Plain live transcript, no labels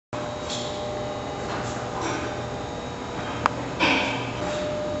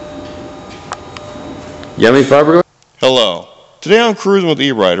Yummy fiberglass? Hello. Today on Cruising with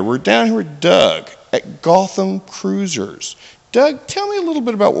E-Rider, we're down here with Doug at Gotham Cruisers. Doug, tell me a little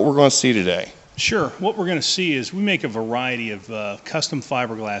bit about what we're going to see today. Sure. What we're going to see is we make a variety of custom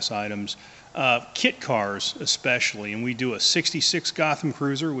fiberglass items, kit cars especially, and we do a 66 Gotham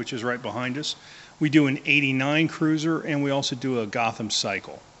Cruiser, which is right behind us. We do an 89 Cruiser, and we also do a Gotham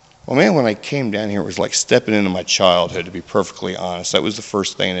Cycle. Well, man, when I came down here, it was like stepping into my childhood, to be perfectly honest. That was the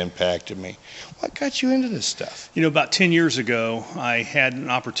first thing that impacted me. What got you into this stuff? You know, about 10 years ago, I had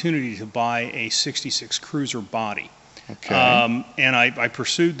an opportunity to buy a 66 Cruiser body. Okay. And I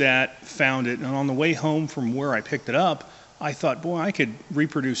pursued that, found it, and on the way home from where I picked it up, I thought, boy, I could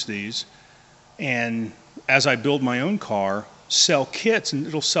reproduce these, and as I build my own car, sell kits, and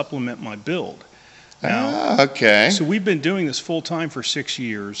it'll supplement my build. Now, okay. So we've been doing this full time for 6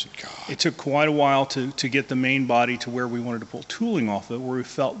 years. God. It took quite a while to get the main body to where we wanted to pull tooling off of it, where we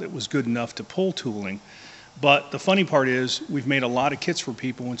felt it was good enough to pull tooling. But the funny part is we've made a lot of kits for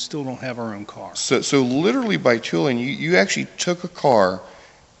people and still don't have our own car. So literally by tooling, you actually took a car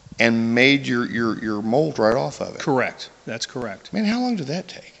and made your mold right off of it. Correct. That's correct. Man, how long did that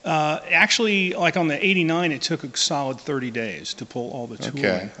take? Actually, like on the 89, it took a solid 30 days to pull all the tooling.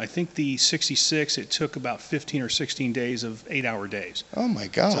 Okay. I think the 66, it took about 15 or 16 days of 8-hour days. Oh my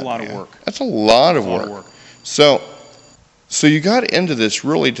God. That's a lot man. of work. That's a lot of A lot work. of work. So you got into this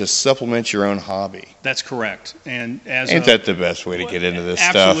really to supplement your own hobby. That's correct. And as Ain't that the best way to get into this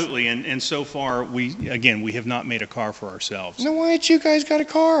stuff? Absolutely. And so far, we have not made a car for ourselves. No, why ain't you guys got a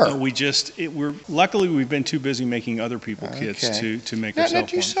car? Luckily we've been too busy making other people kits to make Now, ourselves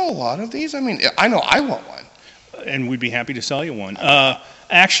do you one. sell a lot of these? I mean, I know I want one. And we'd be happy to sell you one.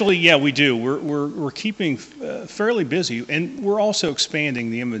 Actually, yeah, we do. We're keeping fairly busy, and we're also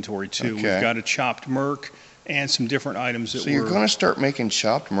expanding the inventory too. Okay. We've got a chopped Merc and some different items that So you're going to start making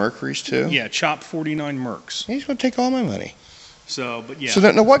chopped Mercuries too? Yeah, chopped 49 Mercs. He's going to take all my money. So, but yeah. So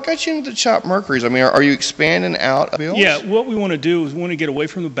now what got you into the chopped Mercuries? I mean, are you expanding out builds? Yeah, what we want to do is we want to get away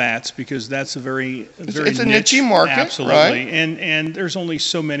from the bats because that's a it's a niche niche market, absolutely, right? And there's only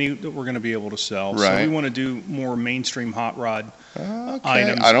so many that we're going to be able to sell. Right. So we want to do more mainstream hot rod Okay,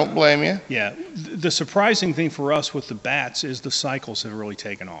 items. I don't blame you. Yeah, the surprising thing for us with the bats is the cycles have really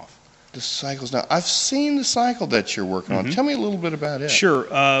taken off. The cycles. Now, I've seen the cycle that you're working on. Tell me a little bit about it. Sure.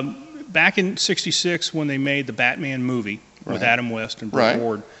 Back in '66, when they made the Batman movie with Adam West and Burt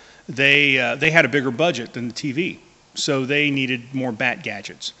Ward, they had a bigger budget than the TV, so they needed more bat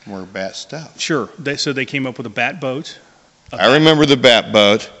gadgets. More bat stuff. Sure. So they came up with a bat boat. I remember the bat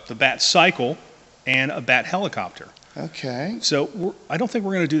boat. The bat cycle, and a bat helicopter. Okay. So I don't think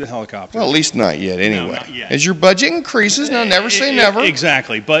we're going to do the helicopter. Well, at least not yet, anyway. No, not yet. As your budget increases, now never say never.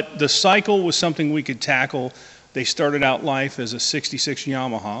 Exactly. But the cycle was something we could tackle. They started out life as a 66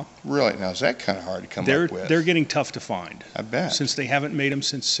 Yamaha. Really? Now, is that kind of hard to come up with? They're getting tough to find. I bet. Since they haven't made them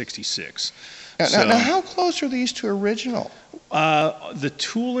since '66. Now, how close are these to original? The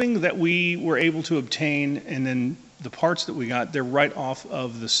tooling that we were able to obtain and then the parts that we got, they're right off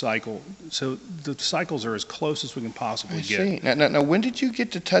of the cycle. So the cycles are as close as we can possibly get. I see. Now, when did you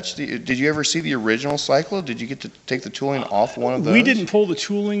get to touch did you ever see the original cycle? Did you get to take the tooling off one of those? We didn't pull the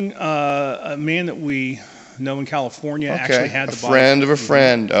tooling. A man that we know in California actually had the bike. A friend of a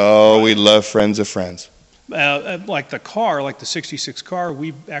friend. Oh, we love friends of friends. Like the car, like the 66 car,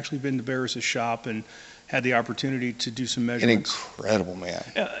 we've actually been to Barris's shop and had the opportunity to do some measurements. An incredible man.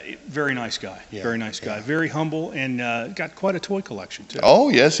 Very nice guy. Yeah, very nice guy. Very humble and got quite a toy collection too. Oh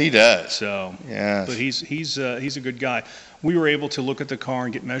yes, he does. So yes. But he's a good guy. We were able to look at the car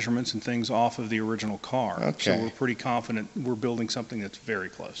and get measurements and things off of the original car. Okay. So we're pretty confident we're building something that's very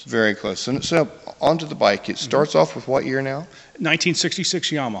close. Very close. So onto the bike. It starts off with what year now? 1966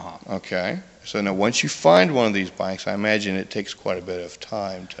 Yamaha. Okay. So now once you find one of these bikes, I imagine it takes quite a bit of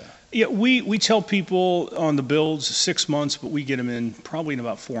time to. Yeah, we tell people on the builds 6 months, but we get them in probably in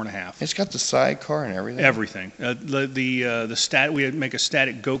about 4.5. It's got the sidecar and everything. Everything. We make a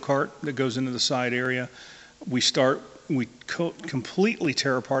static go-kart that goes into the side area. We completely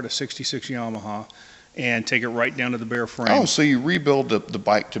tear apart a 66 Yamaha and take it right down to the bare frame. Oh, so you rebuild the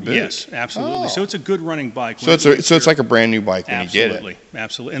bike to boot? Yes, absolutely. Oh. So it's a good running bike. So it's like a brand new bike when you get it. Absolutely,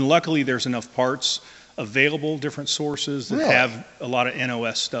 absolutely. And luckily, there's enough parts available, different sources that Really? have a lot of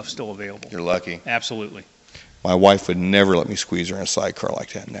NOS stuff still available. You're lucky. Absolutely. My wife would never let me squeeze her in a sidecar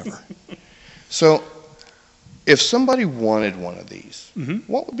like that, never. So if somebody wanted one of these,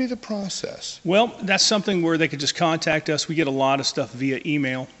 what would be the process? Well, that's something where they could just contact us. We get a lot of stuff via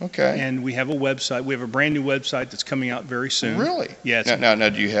email. Okay. And we have a website. We have a brand new website that's coming out very soon. Really? Yeah. Now,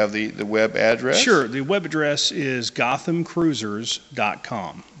 do you have the web address? Sure. The web address is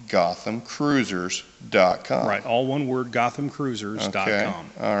gothamcruisers.com. GothamCruisers.com. Right, all one word, GothamCruisers.com. Okay.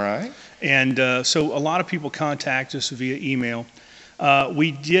 All right. And so a lot of people contact us via email.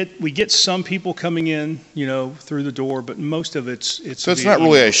 We get some people coming in, through the door, but most of it's So it's via not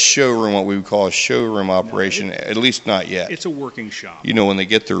really email. a showroom, what we would call a showroom operation, at least not yet. It's a working shop. When they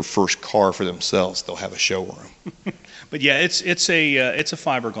get their first car for themselves, they'll have a showroom. But yeah, it's a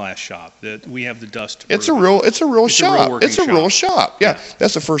fiberglass shop that we have the dust. It's a real shop. working It's a real shop. Yeah, Yeah.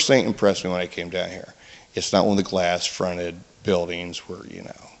 that's the first thing that impressed me when I came down here. It's not one of the glass fronted buildings where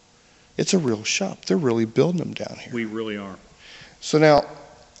it's a real shop. They're really building them down here. We really are. So now,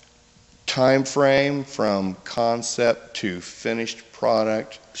 time frame from concept to finished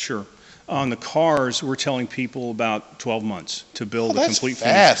product. Sure. On the cars, we're telling people about 12 months to build a complete That's finished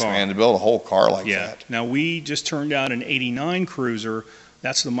fast, car. man, to build a whole car like Yeah. that. Now, we just turned out an '89 Cruiser.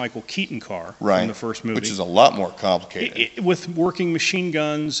 That's the Michael Keaton car Right. from the first movie. Which is a lot more complicated. With working machine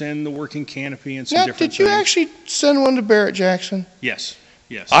guns and the working canopy and some Now, different did you things. actually send one to Barrett Jackson? Yes.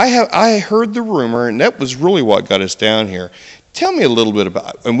 Yes. I heard the rumor, and that was really what got us down here. Tell me a little bit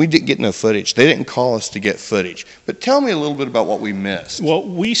about, and we didn't get no footage. They didn't call us to get footage, but tell me a little bit about what we missed. Well,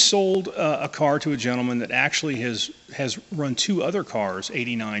 we sold a car to a gentleman that actually has run two other cars,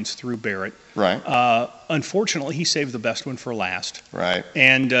 '89s, through Barrett. Right. Unfortunately, he saved the best one for last. Right.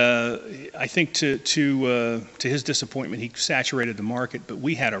 And I think to his disappointment, he saturated the market. But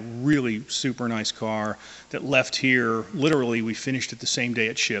we had a really super nice car that left here. Literally, we finished it the same day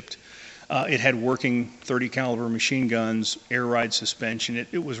it shipped. It had working .30 caliber machine guns, air ride suspension.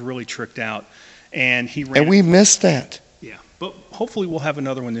 It was really tricked out, and he ran. And we missed that. Yeah, but hopefully we'll have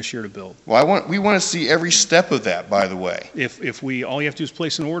another one this year to build. Well, we want to see every step of that. By the way, If all you have to do is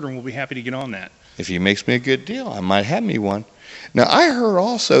place an order, and we'll be happy to get on that. if he makes me a good deal, I might have me one. Now, I heard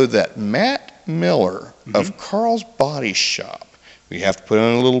also that Matt Miller of Carl's Body Shop. We have to put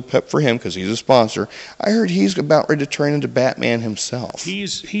on a little pep for him because he's a sponsor. I heard he's about ready to turn into Batman himself.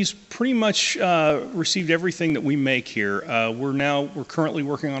 He's pretty much received everything that we make here. We're currently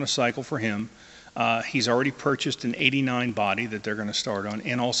working on a cycle for him. He's already purchased an '89 body that they're going to start on,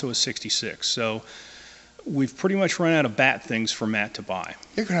 and also a '66. So we've pretty much run out of bat things for Matt to buy.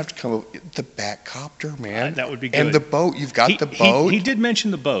 You're going to have to come up with the Batcopter, man. That would be good. And the boat. You've got the boat. He did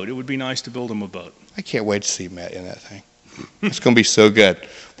mention the boat. It would be nice to build him a boat. I can't wait to see Matt in that thing. It's going to be so good.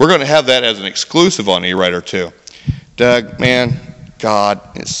 We're going to have that as an exclusive on E-Rider too. Doug, man, God,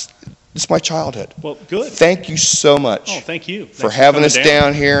 it's my childhood. Well, good. Thank you so much. Oh, thank you. For Thanks having coming us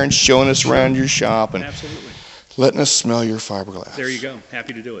down here and showing us around your shop and Absolutely. letting us smell your fiberglass. There you go.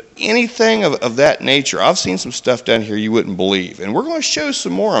 Happy to do it. Anything of that nature. I've seen some stuff down here you wouldn't believe. And we're going to show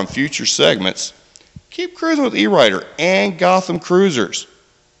some more on future segments. Keep cruising with E-Rider and Gotham Cruisers.